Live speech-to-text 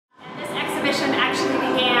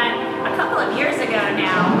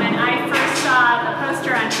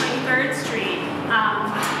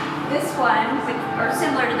or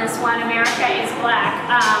similar to this one, America is Black,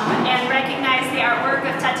 and recognize the artwork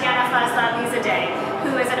of Tatyana Fazlalizadeh,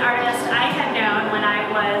 who is an artist I had known when I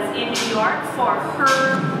was in New York for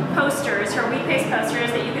her posters, her wheat-paste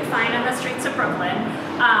posters that you could find on the streets of Brooklyn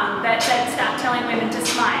that said, "Stop telling women to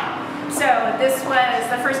smile." So this was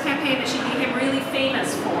the first campaign that she became really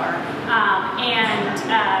famous for,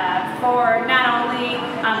 for not only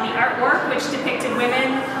the artwork, which depicted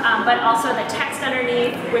women, but also the text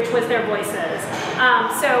underneath, which was their voices.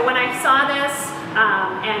 So when I saw this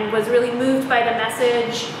and was really moved by the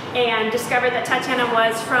message and discovered that Tatyana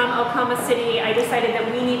was from Oklahoma City, I decided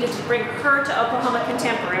that we needed to bring her to Oklahoma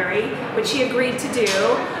Contemporary, which she agreed to do.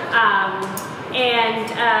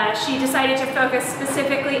 She decided to focus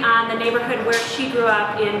specifically on the neighborhood where she grew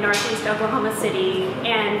up in Northeast Oklahoma City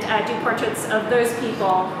and do portraits of those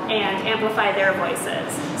people and amplify their voices.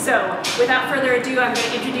 So without further ado, I'm going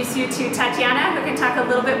to introduce you to Tatyana, who can talk a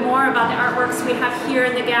little bit more about the artworks we have here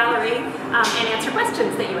in the gallery and answer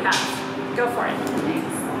questions that you have. Go for it.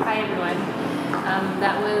 Thanks. Hi everyone.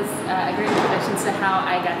 That was a great introduction to how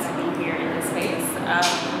I got to be here in this space.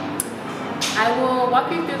 I will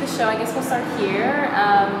walk you through the show. I guess we'll start here.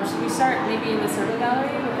 Should we start maybe in the server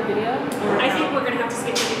gallery with the video? I think we're going to have to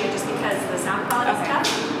skip the video just because the sound quality is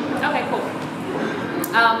tough. Okay, cool.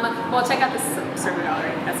 Well, check out the server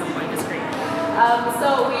gallery at some point. It's great.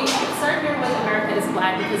 So we start here with America is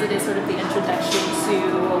Black because it is sort of the introduction to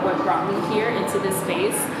what brought me here into this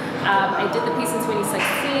space. I did the piece in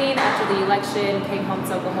 2016 after the election, came home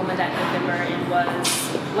to Oklahoma that November, and was,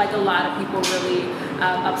 like a lot of people, really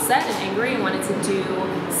upset and angry and wanted to do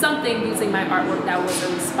something using my artwork that was a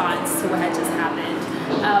response to what had just happened.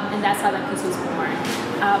 And that's how that piece was born.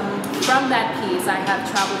 From that piece, I have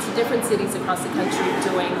traveled to different cities across the country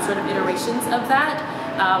doing sort of iterations of that.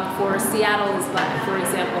 For Seattle is Black, for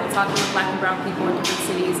example, talking with Black and brown people in different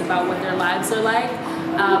cities about what their lives are like.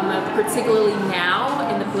 Particularly now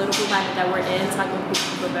in the political climate that we're in, talking with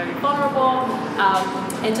people who are very vulnerable,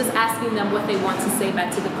 and just asking them what they want to say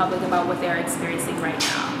back to the public about what they're experiencing right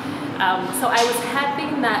now. So I was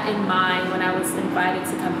having that in mind when I was invited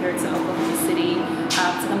to come here to Oklahoma City,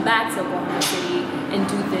 to come back to Oklahoma City and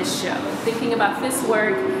do this show. Thinking about this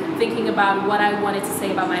work, thinking about what I wanted to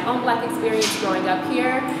say about my own Black experience growing up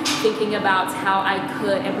here, thinking about how I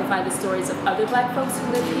could amplify the stories of other Black folks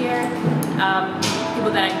who live here,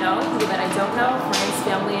 people that I know, people that I don't know, friends,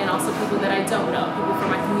 family, and also people that I don't know, people from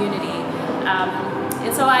my community.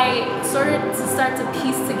 And so I started to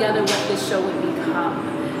piece together what this show would become.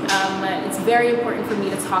 It's very important for me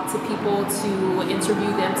to talk to people, to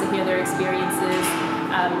interview them, to hear their experiences,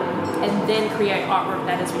 and then create artwork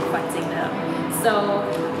that is reflecting them. So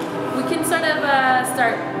we can sort of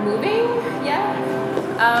start moving, yeah?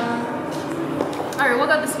 All right, we'll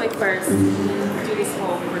go this way first, do this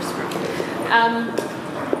whole first room.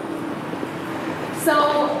 So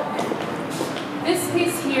this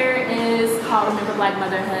piece here is called Remember Black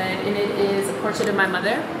Motherhood, and it is a portrait of my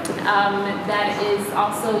mother that is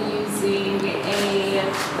also using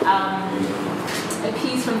a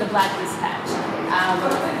piece from the blackness patch.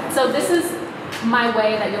 So this is my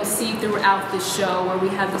way that you'll see throughout the show, where we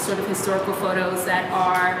have these sort of historical photos that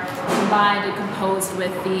are combined and composed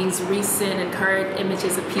with these recent and current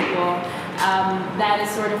images of people. That is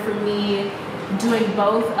sort of, for me, doing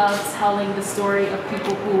both of telling the story of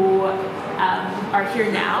people who are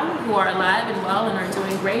here now, who are alive and well and are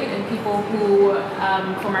doing great, and people who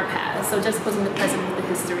from our past. So just posing the present with the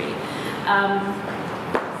history.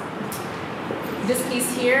 This piece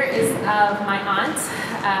here is of my aunt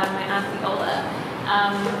Viola.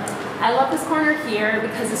 I love this corner here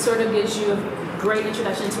because it sort of gives you a great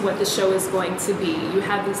introduction to what the show is going to be. You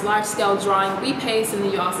have these large-scale drawing wheat-paste, and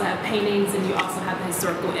then you also have paintings, and you also have the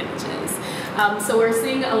historical images. So we're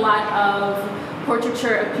seeing a lot of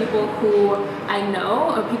portraiture of people who I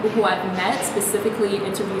know, or people who I've met, specifically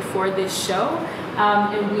interviewed for this show,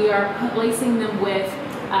 and we are placing them with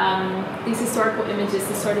these historical images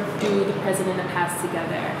to sort of do the present and the past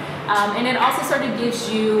together. And it also sort of gives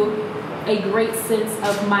you a great sense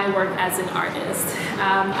of my work as an artist.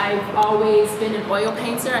 I've always been an oil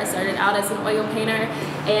painter. I started out as an oil painter,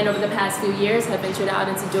 and over the past few years have ventured out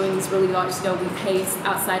into doing these really large-scale wheat-paste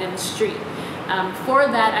outside in the street. For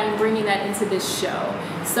that, I'm bringing that into this show.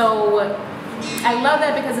 So I love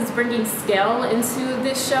that because it's bringing scale into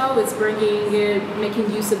this show. It's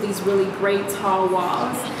making use of these really great tall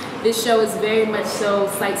walls. This show is very much so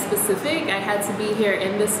site-specific. I had to be here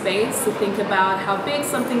in this space to think about how big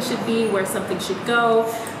something should be, where something should go.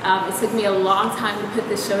 It took me a long time to put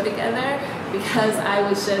this show together because I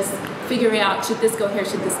was just figuring out, should this go here,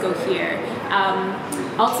 should this go here?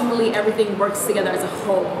 Ultimately, everything works together as a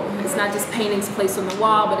whole. It's not just paintings placed on the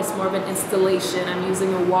wall, but it's more of an installation. I'm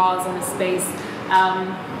using the walls in the space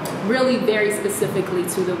really very specifically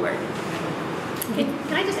to the work.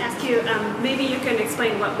 Can I just ask you, maybe you can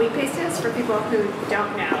explain what wheat paste is for people who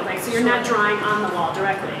don't know? Like, so you're not drawing on the wall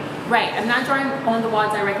directly. Right, I'm not drawing on the wall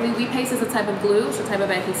directly. Wheat paste is a type of glue, it's a type of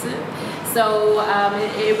adhesive. So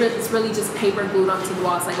it's really just paper glued onto the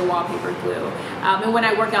wall. It's like a wallpaper glue. And when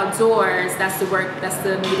I work outdoors, that's the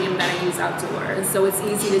medium that I use outdoors. So it's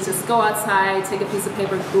easy to just go outside, take a piece of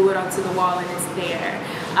paper, glue it onto the wall, and it's there.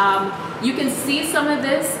 You can see some of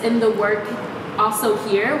this in the work also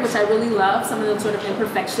here, which I really love, some of those sort of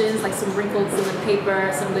imperfections, like some wrinkles in the paper,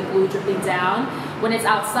 some of the glue dripping down. When it's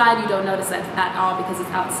outside, you don't notice that at all because it's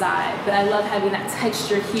outside, but I love having that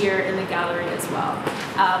texture here in the gallery as well.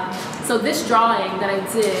 So this drawing that I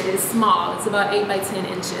did is small, it's about 8 by 10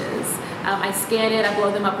 inches. I scan it, I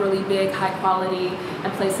blow them up really big, high quality,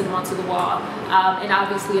 and place them onto the wall. And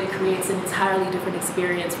obviously it creates an entirely different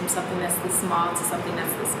experience from something that's this small to something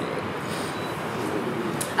that's this big.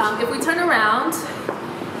 If we turn around,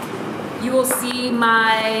 you will see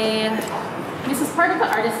this is part of the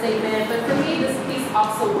artist statement, but for me this piece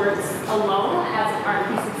also works alone as an art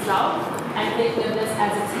piece itself. I think of this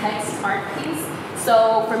as a text art piece.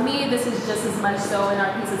 So for me, this is just as much so an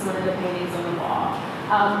art piece as one of the paintings on the wall.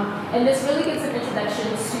 And this really gives an introduction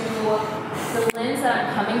to the lens that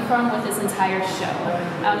I'm coming from with this entire show.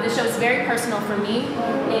 This show is very personal for me.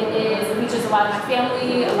 It features a lot of my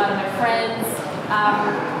family, a lot of my friends.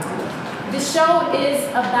 This show is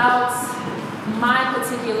about my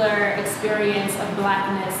particular experience of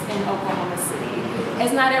blackness in Oklahoma City.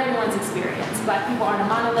 It's not everyone's experience. Black people aren't a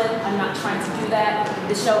monolith. I'm not trying to do that.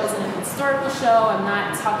 This show isn't a historical show. I'm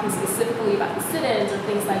not talking specifically about the sit-ins or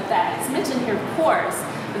things like that. It's mentioned here, of course,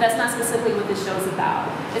 but that's not specifically what this show is about.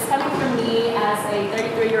 It's coming from me as a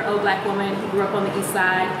 33-year-old black woman who grew up on the East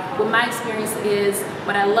Side. What my experience is,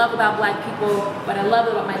 what I love about black people, what I love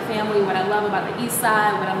about my family, what I love about the East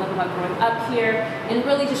Side, what I love about growing up here, and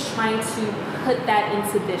really just trying to put that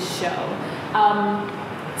into this show.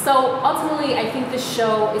 So ultimately, I think this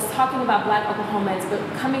show is talking about black Oklahomans, but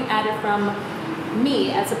coming at it from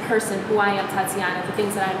me as a person, who I am, Tatyana, the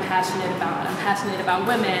things that I'm passionate about. I'm passionate about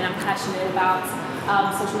women, I'm passionate about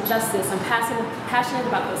social justice, I'm passionate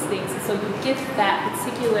about those things. And so you get that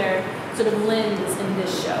particular sort of lens in this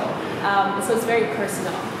show. And so it's very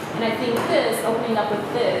personal. And I think this, opening up with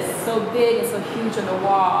this, so big and so huge on the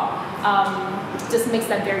wall, just makes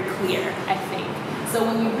that very clear, I think. So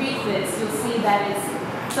when you read this, you'll see that it's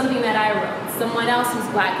something that I wrote. Someone else who's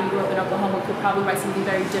black and grew up in Oklahoma could probably write something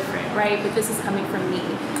very different, right? But this is coming from me.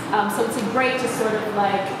 So it's a great just sort of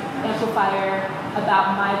like amplifier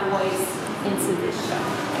about my voice into this show.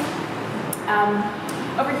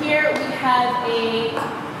 Over here we have a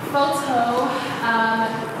photo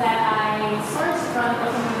that I sourced from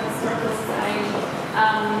Oklahoma Historical Society.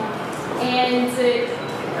 And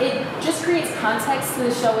it just creates context to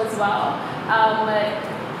the show as well.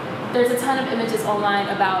 There's a ton of images online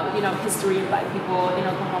about, history of black people in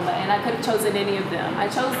Oklahoma, and I could have chosen any of them. I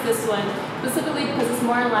chose this one specifically because it's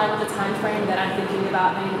more in line with the time frame that I'm thinking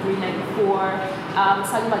about, 93, 94. It's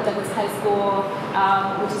talking about Douglas High School,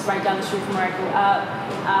 which is right down the street from where I grew up.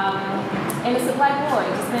 And it's a black boy,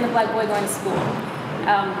 just being a black boy going to school.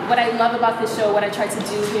 What I love about this show, what I try to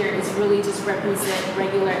do here is really just represent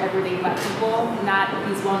regular, everyday black people, not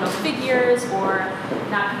these well-known figures or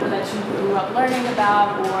not people that you grew up learning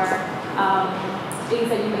about or things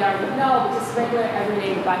that you may already know, but just regular,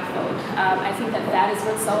 everyday black folk. I think that that is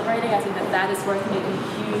worth celebrating. I think that that is worth making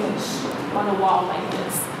huge on a wall like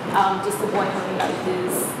this. Just a boy holding out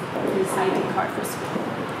his ID card for school.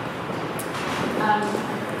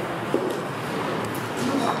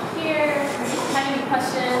 Here, if you have any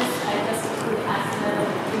questions, I just would ask them.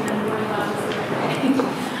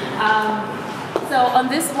 So on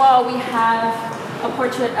this wall, we have a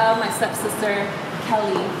portrait of my stepsister,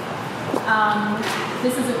 Kelly.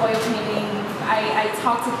 This is an oil painting. I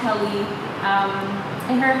talked to Kelly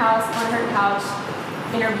in her house, on her couch,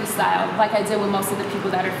 interview style, like I did with most of the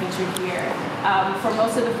people that are featured here. For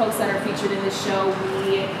most of the folks that are featured in this show,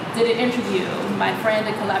 we did an interview. My friend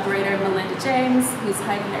and collaborator, Melinda James, who's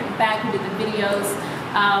hiding there in the back, who did the videos,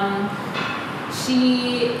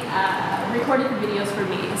 she recorded the videos for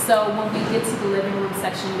me. So when we get to the living room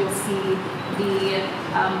section, you'll see the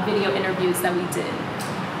video interviews that we did.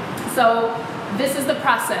 So this is the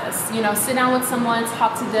process. Sit down with someone,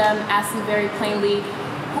 talk to them, ask them very plainly,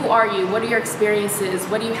 who are you? What are your experiences?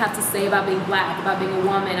 What do you have to say about being black, about being a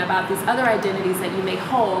woman, about these other identities that you may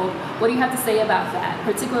hold? What do you have to say about that,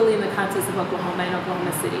 particularly in the context of Oklahoma and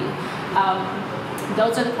Oklahoma City?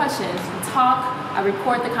 Those are the questions. We talk, I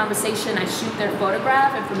record the conversation, I shoot their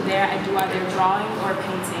photograph, and from there I do either drawing or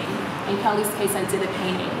painting. In Kelly's case, I did a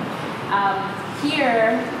painting.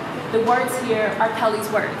 Here, the words here are Kelly's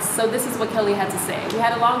words. So this is what Kelly had to say. We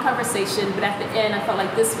had a long conversation, but at the end, I felt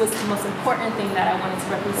like this was the most important thing that I wanted to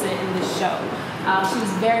represent in this show. She was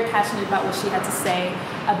very passionate about what she had to say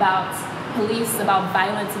about police, about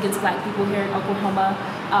violence against black people here in Oklahoma.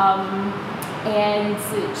 And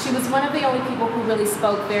she was one of the only people who really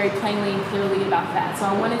spoke very plainly and clearly about that. So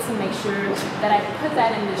I wanted to make sure that I put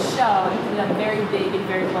that in the show and put it up very big and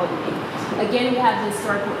very boldly. Again, we have the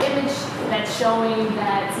historical image that's showing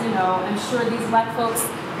that, you know, I'm sure these black folks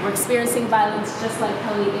were experiencing violence just like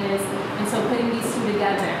Kelly is. And so putting these two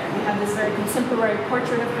together, we have this very contemporary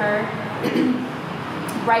portrait of her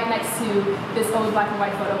right next to this old black and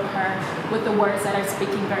white photo of her with the words that are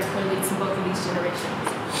speaking very clearly to both of these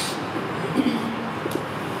generations.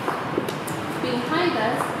 Behind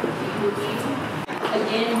us, keep moving,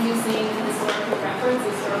 again using historical reference,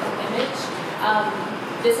 historical image.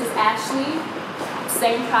 This is Ashley,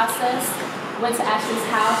 same process. Went to Ashley's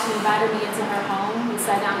house, she invited me into her home. We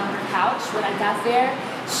sat down on her couch. When I got there,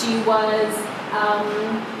 she was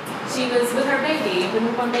with her baby, the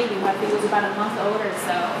newborn baby, who I think was about a month old or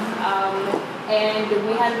so. And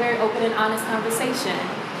we had a very open and honest conversation.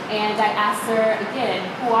 And I asked her again,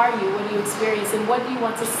 who are you? What do you experience? And what do you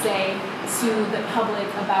want to say to the public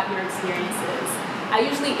about your experiences? I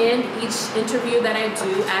usually end each interview that I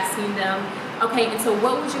do asking them, okay, and so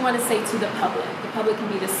what would you want to say to the public? The public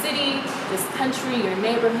can be the city, this country, your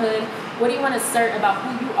neighborhood. What do you want to assert about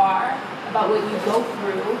who you are, about what you go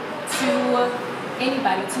through to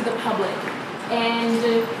anybody, to the public? And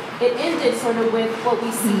it ended sort of with what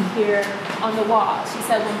we see here on the wall. She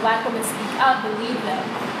said, when black women speak up, believe them.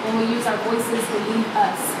 When we use our voices, believe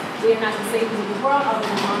us. We are not the saviors of the world, although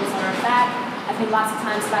the norms are our back. I think lots of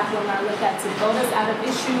times black women are looked at to vote us out of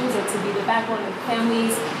issues or to be the backbone of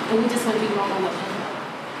families, and we just want to be normal women.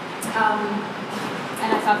 And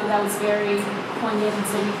I thought that was very poignant, and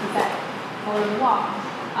so we put that on the wall.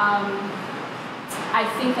 I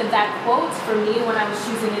think that quote, for me, when I was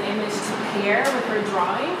choosing an image to pair with her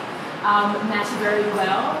drawing, matched very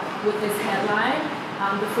well with this headline.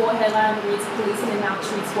 The full headline reads, "Policeman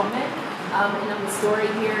Maltreats Woman." And on the story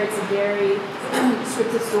here, it's a very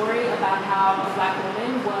descriptive story about how a black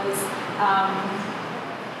woman was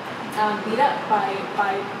beat up by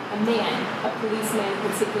a man, a policeman in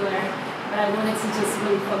particular. But I wanted to just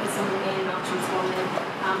really focus on the man maltreats woman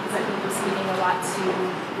because I think we're speaking a lot to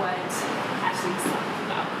what Ashley was talking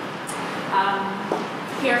about.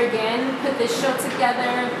 Here again, put this show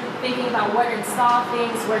together, thinking about where to install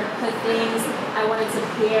things, where to put things. I wanted to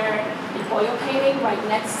pair an oil painting right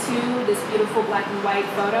next to this beautiful black and white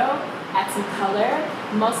photo, add some color.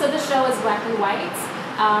 Most of the show is black and white.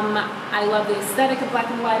 I love the aesthetic of black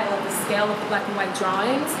and white, I love the scale of the black and white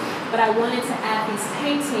drawings, but I wanted to add these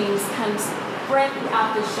paintings kind of spread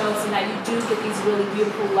throughout the show so that you do get these really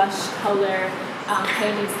beautiful, lush color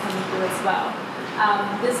paintings coming through as well.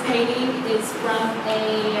 This painting is from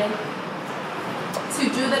to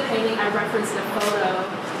do the painting, I referenced a photo,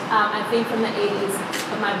 I think from the 80s,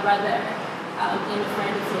 of my brother and a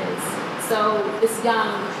friend of his. So this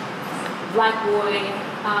young black boy,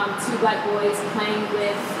 two black boys playing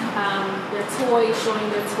with their toys, showing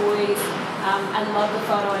their toys. I love the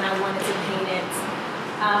photo and I wanted to paint it.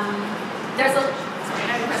 Sorry,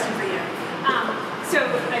 I have a question for you. So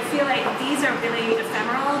I feel like these are really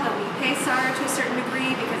ephemeral. They'll be Pixar to a certain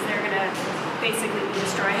degree because they're going to basically be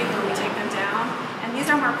destroyed when we take them down. And these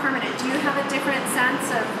are more permanent. Do you have a different sense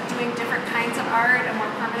of doing different kinds of art and more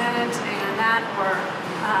permanent and that, or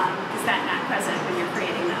is that not present when you're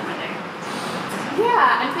creating them? Are they?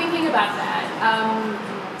 Yeah, I'm thinking about that.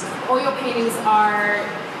 Oil paintings are,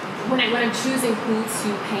 when I'm choosing who to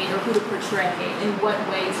paint or who to portray, in what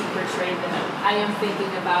way to portray them, I am thinking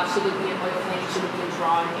about, should it be an oil painting, should it be a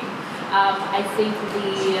drawing? I think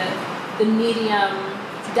the medium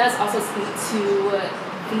does also speak to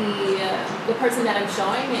the person that I'm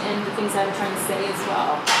showing and the things that I'm trying to say as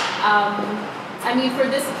well. I mean, for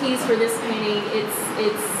this piece, for this painting,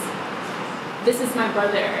 this is my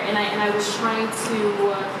brother, and I was trying to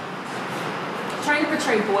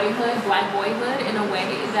portray boyhood, black boyhood, in a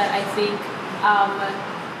way that I think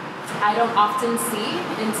I don't often see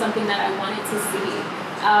in something that I wanted to see.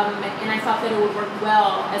 And I thought that it would work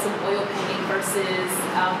well as an oil painting versus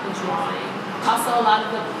a drawing. Also, a lot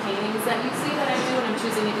of the paintings that you see that I do when I'm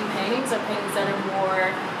choosing to do paintings are paintings that are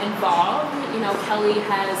more involved. You know, Kelly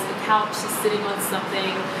has a couch, she's sitting on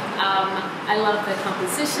something. I love the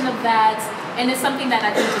composition of that. And it's something that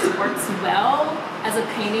I think just works well as a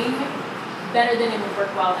painting, better than it would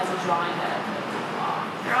work well as a drawing that I put up on the wall.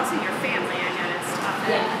 They're also your family, I noticed.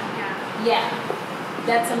 Often. Yeah.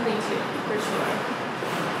 That's something too, for sure.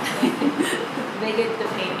 They get the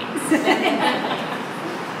paintings.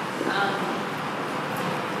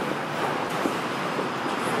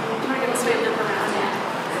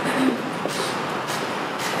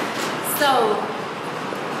 So,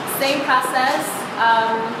 same process.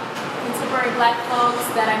 Contemporary Black folks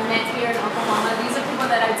that I met here in Oklahoma. These are people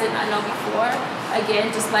that I did not know before.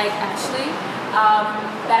 Again, just like Ashley,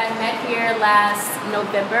 that I met here last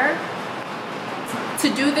November. To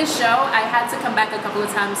do this show, I had to come back a couple of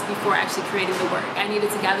times before actually creating the work. I needed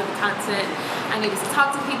to gather the content. I needed to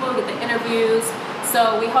talk to people, get the interviews.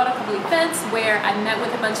 So we held a couple events where I met with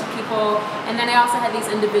a bunch of people, and then I also had these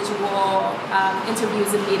individual interviews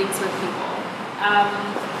and meetings with people.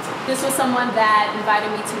 This was someone that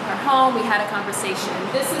invited me to her home. We had a conversation.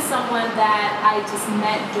 This is someone that I just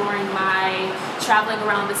met during my traveling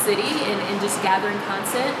around the city and just gathering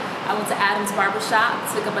content. I went to Adam's barbershop,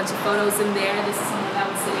 took a bunch of photos in there. This is someone that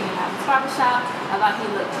was sitting in Adam's barbershop. I thought he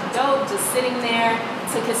looked dope, just sitting there,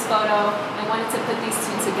 took his photo, and wanted to put these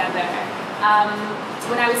two together.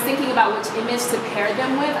 When I was thinking about which image to pair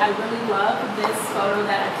them with, I really love this photo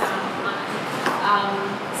that I found online.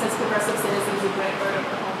 Says Progressive Citizens, a great word of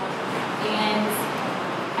Oklahoma. And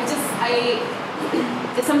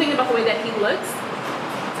it's something about the way that he looks.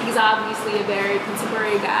 He's obviously a very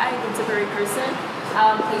contemporary guy, contemporary person.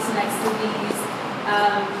 Placed next to these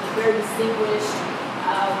very distinguished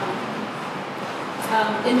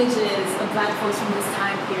images of Black folks from this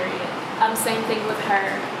time period. Same thing with her,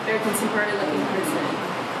 very contemporary looking person.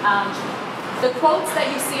 The quotes that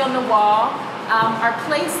you see on the wall are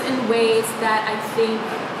placed in ways that I think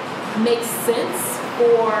make sense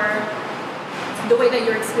for the way that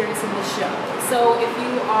you're experiencing the show. So if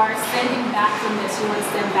you are standing back from this, you want to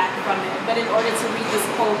stand back from it. But in order to read this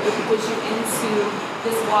quote, if it puts you into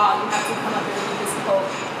this wall, you have to come up and read this quote.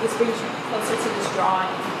 This brings you closer to this drawing.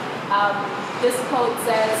 This quote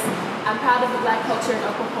says, "I'm proud of the Black culture in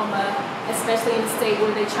Oklahoma, especially in a state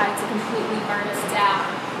where they tried to completely burn us down.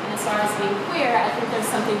 And as far as being queer, I think there's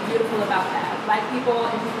something beautiful about that. Black people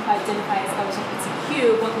and people who identify as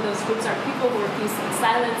LGBTQ, both of those groups are people who refuse to be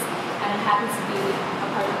silenced, and I'm happy to be a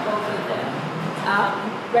part of both of them."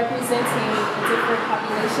 Representing a different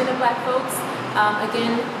population of Black folks,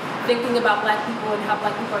 again, thinking about Black people and how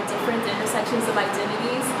Black people are different, the intersections of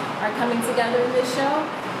identities are coming together in this show.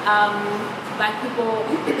 Black people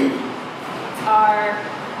are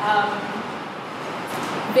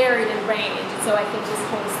varied in range, so I think this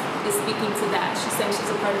quote is speaking to that. She's saying she's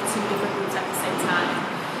a part of two different groups at the same time.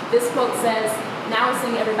 This quote says, "Now we're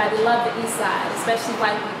seeing everybody love the East Side, especially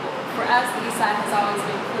white people. For us, the East Side has always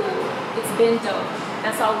been cool. It's been dope.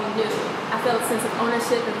 That's all we knew. I feel a sense of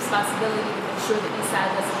ownership and responsibility to make sure the East Side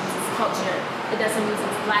doesn't lose its culture. It doesn't lose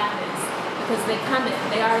its Blackness. Because they come in,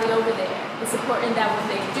 they already over there. It's important that when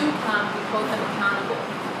they do come, we hold them accountable."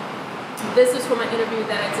 This is from an interview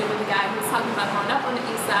that I did with a guy who was talking about growing up on the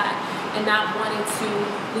East Side and not wanting to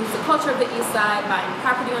lose the culture of the East Side, buying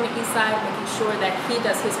property on the East Side, making sure that he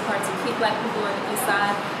does his part to keep Black people on the East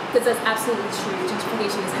Side, because that's absolutely true.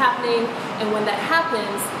 Gentrification is happening, and when that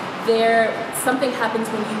happens, something happens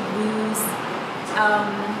when you lose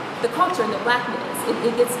the culture and the Blackness.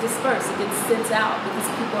 It gets dispersed, it gets sent out because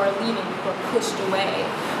people are leaving, people are pushed away.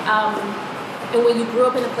 And when you grew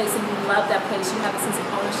up in a place and you love that place, you have a sense of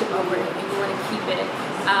ownership over it and you want to keep it.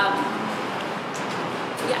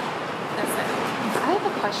 Yeah, that's it. I have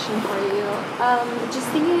a question for you. Just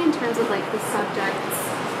thinking in terms of like the subjects,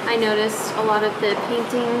 I noticed a lot of the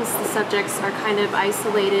paintings, the subjects are kind of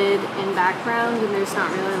isolated in background and there's not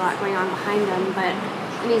really a lot going on behind them, but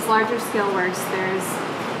in these larger scale works, there's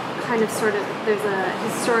there's a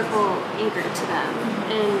historical anchor to them.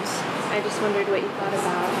 And I just wondered what you thought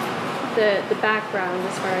about the background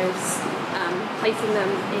as far as placing them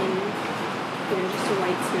in just a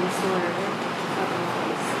white space or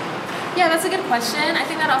otherwise. Yeah, that's a good question. I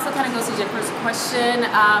think that also kind of goes to Jennifer's question.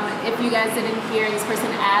 If you guys didn't hear, this person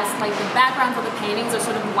asked, like, the backgrounds of the paintings are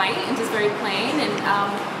sort of white and just very plain, and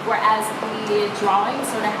whereas the drawings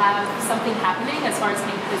sort of have something happening as far as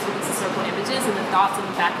making these historical images and the thoughts and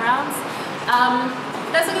the backgrounds.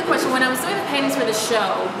 That's a good question. When I was doing the paintings for the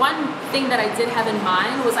show, one thing that I did have in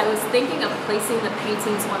mind was I was thinking of placing the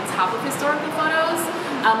paintings on top of historical photos.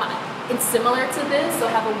 it's similar to this,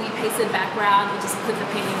 so have a wheat pasted background and just put the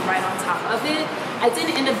painting right on top of it. I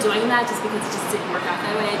didn't end up doing that just because it just didn't work out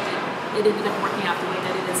that way. It ended up working out the way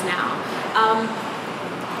that it is now.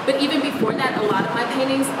 But even before that, a lot of my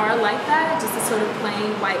paintings are like that, just a sort of plain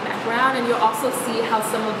white background, and you'll also see how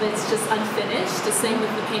some of it's just unfinished. The same with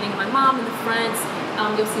the painting of my mom in the front.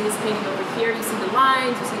 You'll see this painting over here, you see the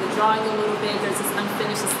lines, you see the drawing a little bit, there's this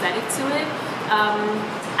unfinished aesthetic to it.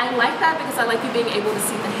 I like that because I like you being able to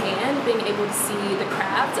see the hand, being able to see the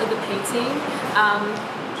craft of the painting.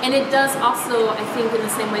 And it does also, I think, in the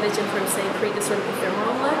same way that Jennifer was saying, create this sort of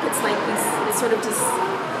ephemeral look. It's like this, it's sort of just,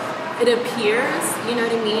 it appears, you know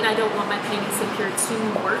what I mean? I don't want my paintings to appear too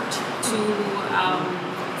worked, too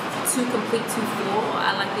complete, too full.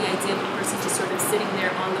 I like the idea of the person just sort of sitting there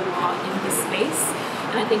on the wall in the space.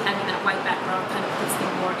 And I think having that white background kind of puts them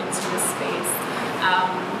more into the space.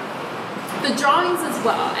 The drawings as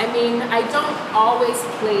well. I mean, I don't always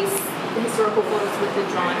place the historical photos with the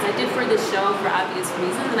drawings. I did for this show for obvious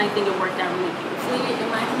reasons, and I think it worked out really beautifully, in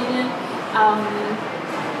my opinion.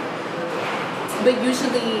 But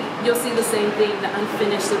usually you'll see the same thing, the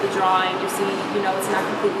unfinished of the drawing. You'll see, you know, it's not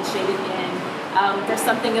completely shaded in. There's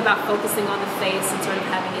something about focusing on the face and sort of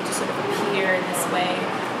having it just sort of appear in this way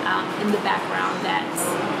in the background that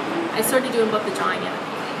I sort of do in both the drawing and the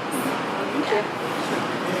painting. Thank you.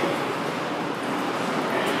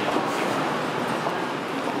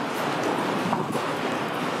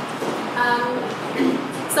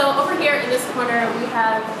 So over here in this corner we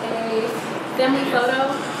have a family photo.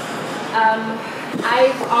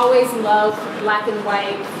 I've always loved black and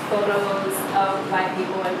white photos of Black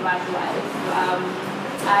people and Black life.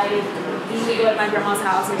 I usually go to my grandma's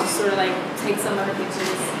house and just sort of like take some of her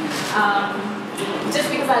pictures, just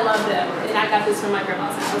because I love them, and I got this from my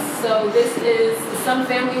grandma's house. So this is some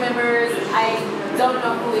family members. I don't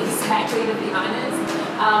know who exactly, to be honest.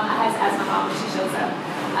 I have to ask my mom when she shows up.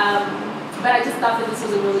 But I just thought that this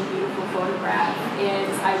was a really beautiful photograph, and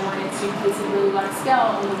I wanted to place it really large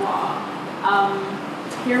scale on the wall.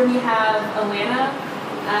 Here we have Alana.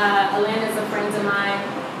 Alana is a friend of mine.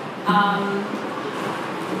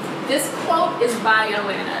 This quote is by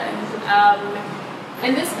Alana.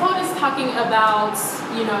 And this quote is talking about,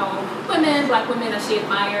 you know, women, Black women that she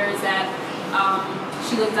admires, that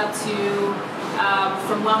she looked up to,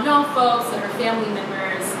 from well-known folks to her family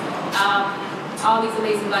members, all these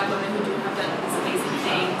amazing Black women who do have done these amazing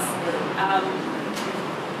things.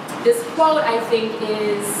 This quote, I think,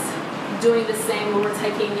 is doing the same when we're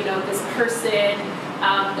taking, you know, this person,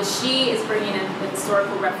 but she is bringing in the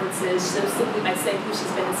historical references so simply by saying who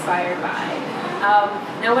she's been inspired by.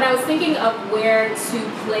 Now, when I was thinking of where to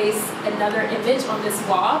place another image on this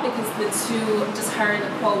wall, because the two, just her and the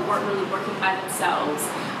quote, weren't really working by themselves,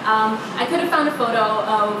 I could have found a photo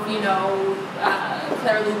of, you know,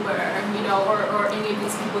 Claire Luber, you know, or any of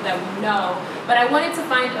these people that we know, but I wanted to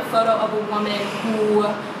find a photo of a woman who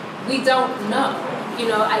we don't know. You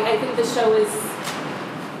know, I think the show is,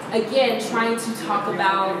 again, trying to talk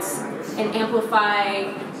about and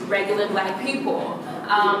amplify regular Black people.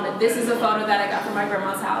 This is a photo that I got from my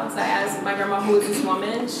grandma's house. I asked my grandma, who is this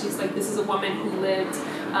woman? She's like, this is a woman who lived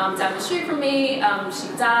down the street from me. She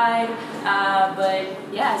died, but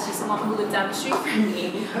yeah, it's just a woman who lived down the street from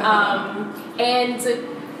me. And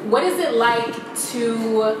what is it like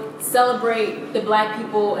to celebrate the Black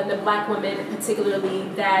people and the Black women particularly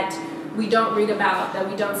that we don't read about, that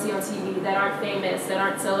we don't see on TV, that aren't famous, that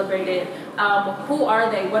aren't celebrated? Who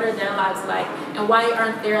are they? What are their lives like? And why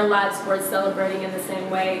aren't their lives worth celebrating in the same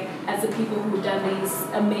way as the people who've done these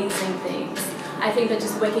amazing things? I think that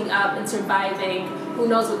just waking up and surviving, who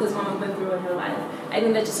knows what this woman went through in her life. I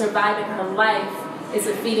think that just surviving her life is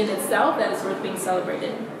a feat in itself that is worth being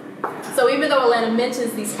celebrated. So even though Alana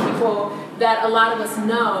mentions these people that a lot of us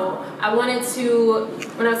know, I wanted to,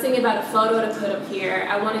 when I was thinking about a photo to put up here,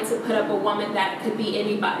 I wanted to put up a woman that could be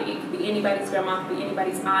anybody. It could be anybody's grandma, it could be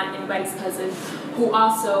anybody's aunt, anybody's cousin, who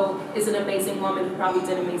also is an amazing woman who probably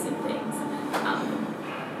did amazing things.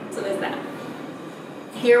 So there's that.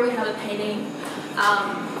 Here we have a painting.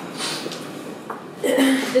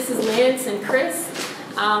 This is Lance and Chris.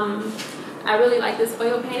 I really like this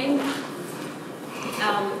oil painting.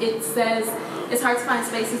 It says, it's hard to find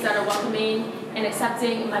spaces that are welcoming and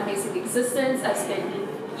accepting my basic existence. I've spent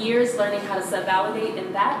years learning how to self-validate,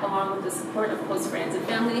 and that, along with the support of close friends and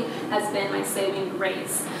family, has been my saving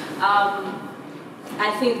grace.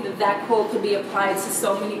 I think that that quote could be applied to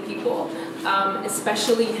so many people,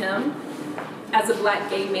 especially him, as a Black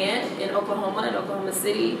gay man in Oklahoma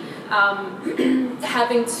City,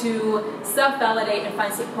 having to self-validate and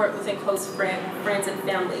find support within close friends and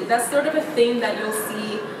family. That's sort of a theme that you'll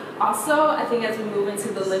see also, I think as we move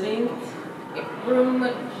into the living room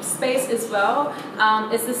space as well,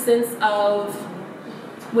 it's the sense of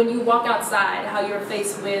when you walk outside, how you're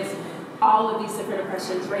faced with all of these different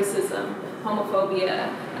oppressions, racism,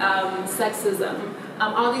 homophobia, sexism,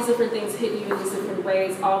 all these different things hit you in these different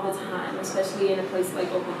ways all the time, especially in a place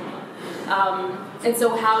like Oklahoma. And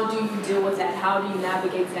so how do you deal with that? How do you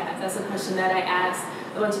navigate that? That's a question that I asked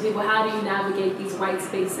a bunch of people. How do you navigate these white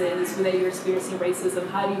spaces where you're experiencing racism?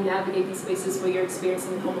 How do you navigate these spaces where you're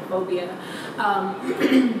experiencing homophobia?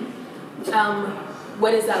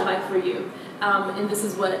 What is that like for you? And this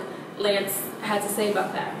is what Lance had to say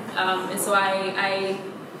about that. And so I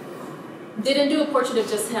didn't do a portrait of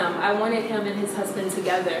just him. I wanted him and his husband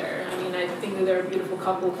together. I mean, I think that they're a beautiful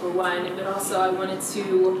couple for one, but also I wanted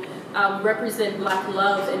to represent Black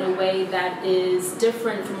love in a way that is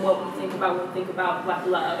different from what we think about when we think about Black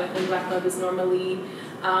love. I think Black love is normally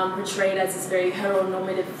portrayed as this very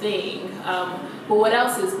heteronormative thing. But what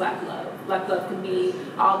else is Black love? Black love can be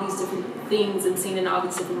all these different things and seen in all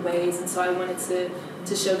these different ways, and so I wanted to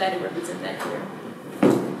show that and represent that here.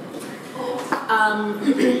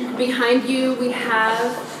 Behind you we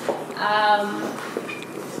have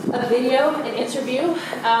a video, an interview.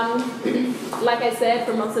 Like I said,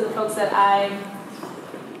 for most of the folks that I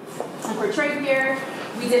portrayed here,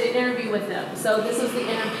 we did an interview with them. So this was the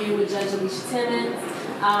interview with Judge Alicia Timmons.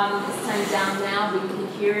 It's turned down now, but you can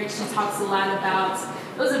hear it. She talks a lot about,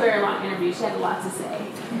 it was a very long interview. She had a lot to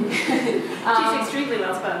say. She's extremely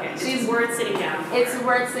well spoken. She's worth sitting down. It's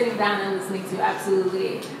worth sitting down and listening to,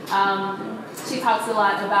 absolutely. She talks a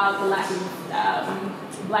lot about the lack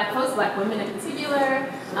of Black folks, Black women in particular,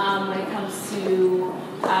 when it comes to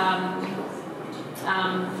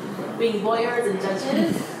being lawyers and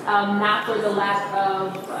judges, not for the lack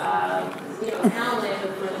of talent,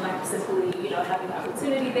 but for the lack of simply having the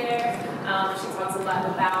opportunity there. She talks a lot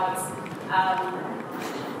about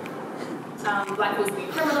Black folks being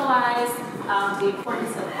criminalized, the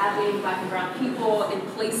importance of having Black and brown people in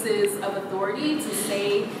places of authority to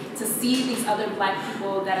see these other Black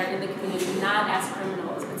people that are in the community not as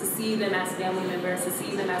criminals, but to see them as family members, to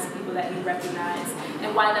see them as people that you recognize,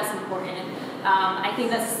 and why that's important. I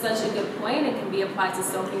think that's such a good point. It can be applied to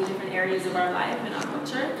so many different areas of our life and our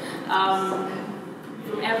culture.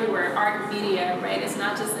 From everywhere, art, media, right? It's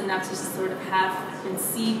not just enough to just sort of have and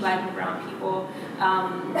see Black and brown people.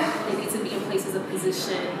 They need to be in places of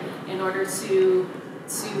position in order to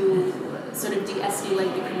sort of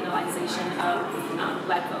de-escalate the criminalization of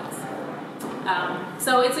Black folks.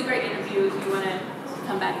 So it's a great interview. If you want to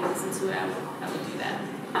come back and listen to it, I would do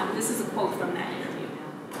that. This is a quote from that interview.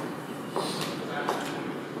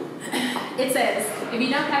 It says, "If you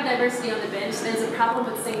don't have diversity on the bench, there's a problem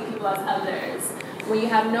with seeing people as others. When you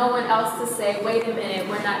have no one else to say, wait a minute,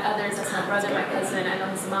 we're not others, that's my brother, my cousin, I know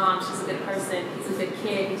his mom, she's a good person, he's a good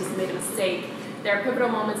kid, he just made a mistake. There are pivotal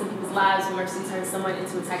moments in people's lives when mercy turns someone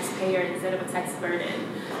into a taxpayer instead of a tax burden."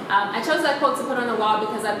 I chose that quote to put on the wall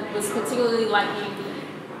because I was particularly liking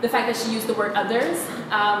the fact that she used the word others,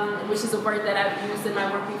 which is a word that I've used in my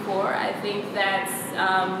work before. I think that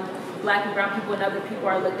Black and brown people and other people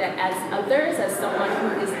are looked at as others, as someone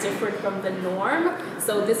who is different from the norm.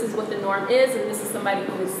 So this is what the norm is, and this is somebody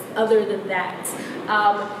who is other than that.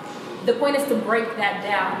 The point is to break that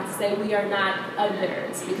down, to say we are not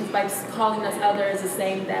others, because by calling us others is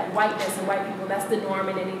saying that whiteness and white people, that's the norm,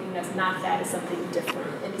 and anything that's not that is something different.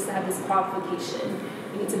 It needs to have this qualification.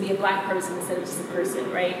 You need to be a Black person instead of just a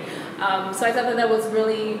person, right? So I thought that was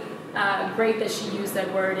really great that she used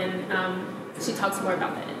that word, and she talks more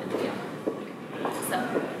about that in the video. So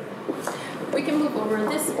we can move over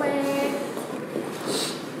this way.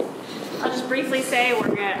 I'll just briefly say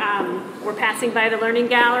we're passing by the Learning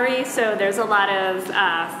Gallery, so there's a lot of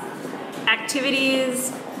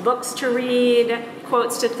activities, books to read,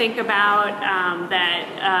 quotes to think about that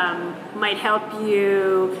might help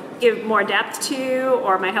you give more depth to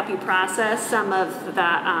or might help you process some of the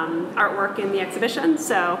artwork in the exhibition.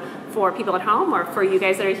 So for people at home or for you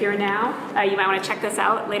guys that are here now, you might want to check this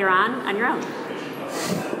out later on your own.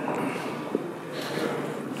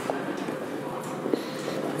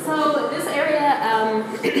 So this area,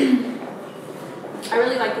 I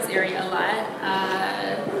really like this area a lot.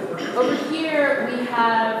 Over here we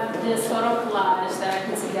have this photo collage that I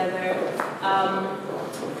put together.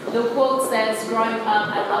 The quote says, "Growing up,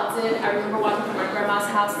 I loved it. I remember walking from my grandma's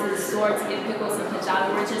house to the store to get pickles and put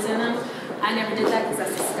Jolly Ranchers in them. I never did that because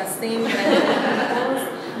that's disgusting, but I did pickles.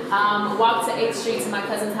 Walked to 8th Street to my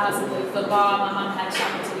cousin's house and played football. My mom had a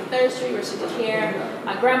shop on 23rd Street where she did hair.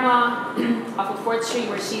 My grandma off of 4th Street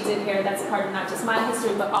where she did hair. That's part of not just my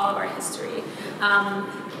history, but all of our history.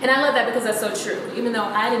 And I love that because that's so true. Even though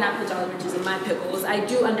I did not put Jolly Ranchers in my pickles, I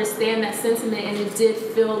do understand that sentiment, and it did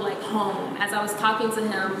feel like home. As I was talking to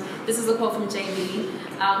him, this is a quote from JB,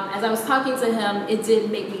 as I was talking to him, it did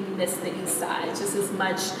make me miss the East Side just as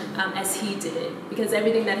much as he did. Because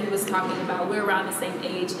everything that he was talking about, we're around the same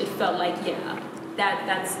age, it felt like, yeah,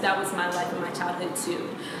 that was my life and my childhood too.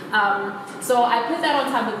 So I put that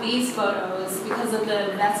on top of these photos because of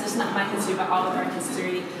that's just not my history, but all of our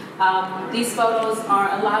history. These photos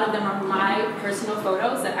a lot of them are my personal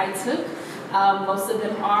photos that I took. Most of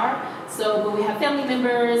them are. So, but we have family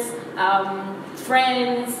members,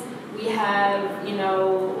 friends, we have, you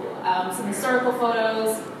know, some historical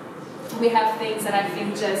photos. We have things that I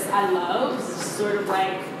think I love, sort of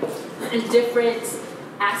like in different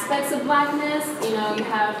aspects of blackness. You know, you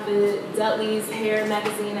have the Dudley's hair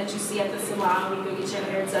magazine that you see at the salon when you go get your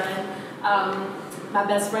hair done. My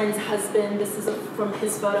best friend's husband, this is from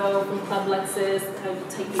his photo from Club Lexus. I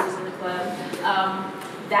take pictures in the club.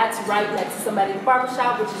 That's right next to somebody in the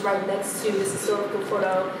barbershop, which is right next to this historical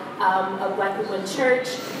photo of Black people in church,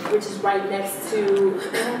 which is right next to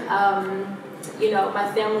you know,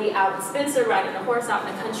 my family out in Spencer, riding a horse out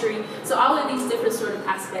in the country. So all of these different sort of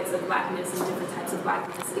aspects of blackness and different types of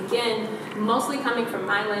blackness. Again, mostly coming from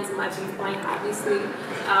my lens and my viewpoint, obviously.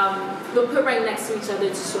 But put right next to each other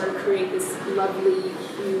to sort of create this lovely,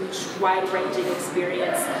 huge, wide-ranging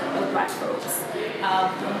experience of Black folks.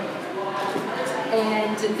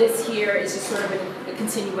 And this here is just sort of a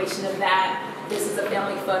continuation of that. This is a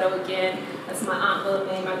family photo again. That's my Aunt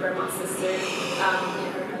Lily, my grandma's sister,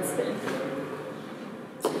 and her husband.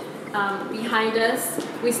 Behind us,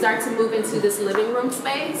 we start to move into this living room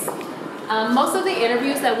space. Most of the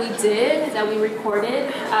interviews that we did, that we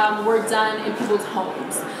recorded, were done in people's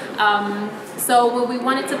homes. So when we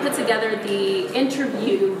wanted to put together the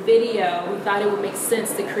interview video, we thought it would make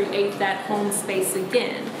sense to create that home space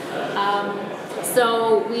again.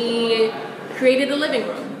 So we created a living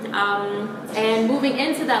room. And moving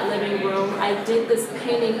into that living room, I did this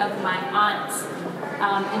painting of my aunt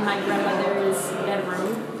in my grandmother's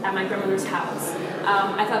bedroom at my grandmother's house.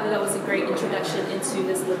 I thought that was a great introduction into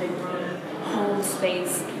this living room home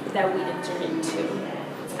space that we entered into.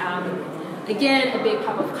 Again, a big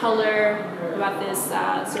pop of color about this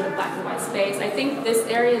sort of black and white space. I think this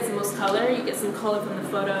area is the most color. You get some color from the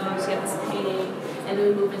photos, you get this painting, and then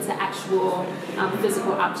we move into actual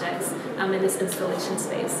physical objects in this installation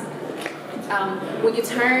space. When you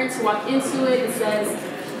turn to walk into it, it says,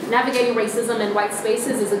 navigating racism in white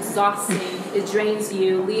spaces is exhausting. It drains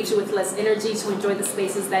you, leaves you with less energy to enjoy the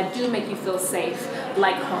spaces that do make you feel safe,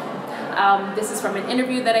 like home. This is from an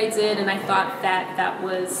interview that I did, and I thought that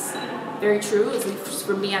was very true. At least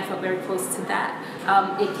for me, I felt very close to that.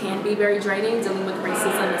 It can be very draining, dealing with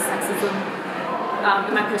racism and sexism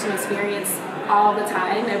in my personal experience all the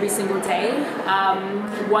time, every single day,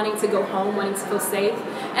 wanting to go home, wanting to feel safe.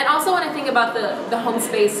 And also when I think about the home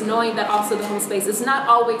space, knowing that also the home space is not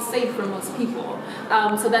always safe for most people.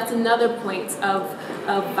 So that's another point of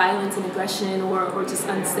violence and aggression or just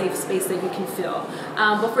unsafe space that you can feel.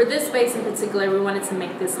 But for this space in particular, we wanted to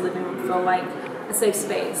make this living room feel like a safe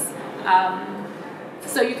space.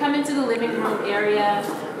 So you come into the living room area.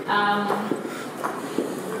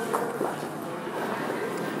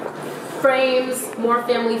 Frames, more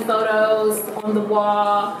family photos on the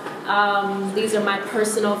wall. These are my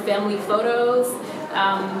personal family photos.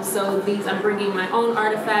 So these, I'm bringing my own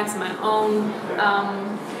artifacts, my own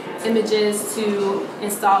images to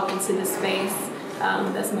install into this space.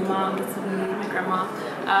 That's my mom, that's me, my grandma.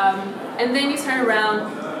 And then you turn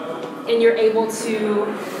around and you're able to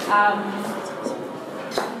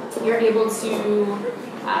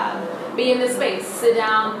be in this space, sit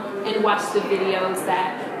down and watch the videos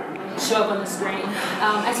that show up on the screen.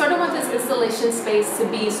 I sort of want this installation space to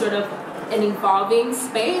be sort of an evolving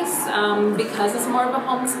space because it's more of a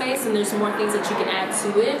home space and there's more things that you can add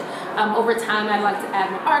to it. Over time, I'd like to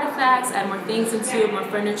add more artifacts, add more things into it, more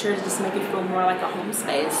furniture, to just make it feel more like a home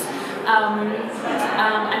space.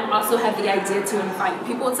 I also have the idea to invite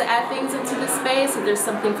people to add things into the space. If there's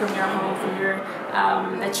something from your home, from your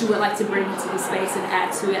that you would like to bring into the space and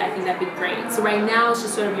add to it, I think that'd be great. So right now, it's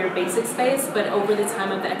just sort of your basic space, but over the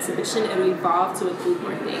time of the exhibition, it will evolve to include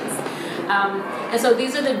more things. And so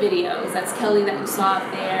these are the videos. That's Kelly that you saw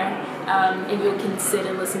up there, and you can sit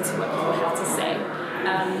and listen to what people have to say.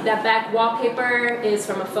 That back wallpaper is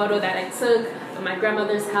from a photo that I took of my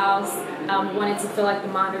grandmother's house. Wanted to feel like the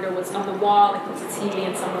monitor was on the wall, like it's a TV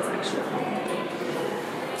in someone's actual home.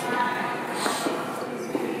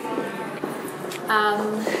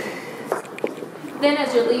 Then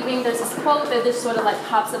as you're leaving, there's this quote that just sort of like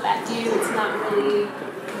pops up at you. It's not really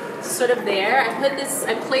sort of there.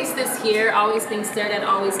 I placed this here, always being stared at,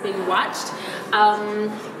 always being watched.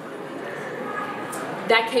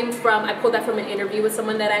 That came from, I pulled that from an interview with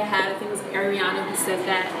someone that I had, I think it was Ariana who said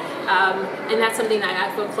that. And that's something that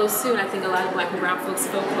I feel close to, and I think a lot of Black and brown folks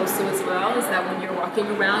feel close to as well, is that when you're walking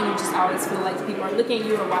around, you just always feel like people are looking at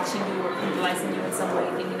you or watching you or utilizing you in some way,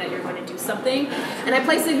 thinking that you're going to do something. And I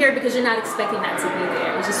placed it here because you're not expecting that to be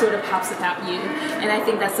there. It just sort of pops about you. And I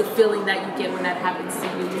think that's the feeling that you get when that happens to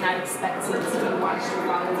you. You're not expecting to be watched or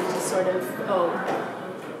followed. You just sort of, oh,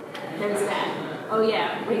 there's that. Oh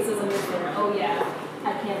yeah, racism is there. Oh yeah,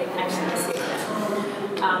 I can't actually escape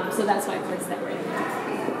that. So that's why I placed that right here.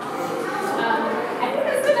 I think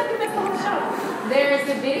that's it. I think that's the whole show. There's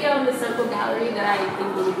a video in the Central Gallery that I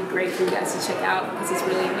think would be great for you guys to check out because it's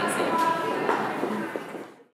really amazing.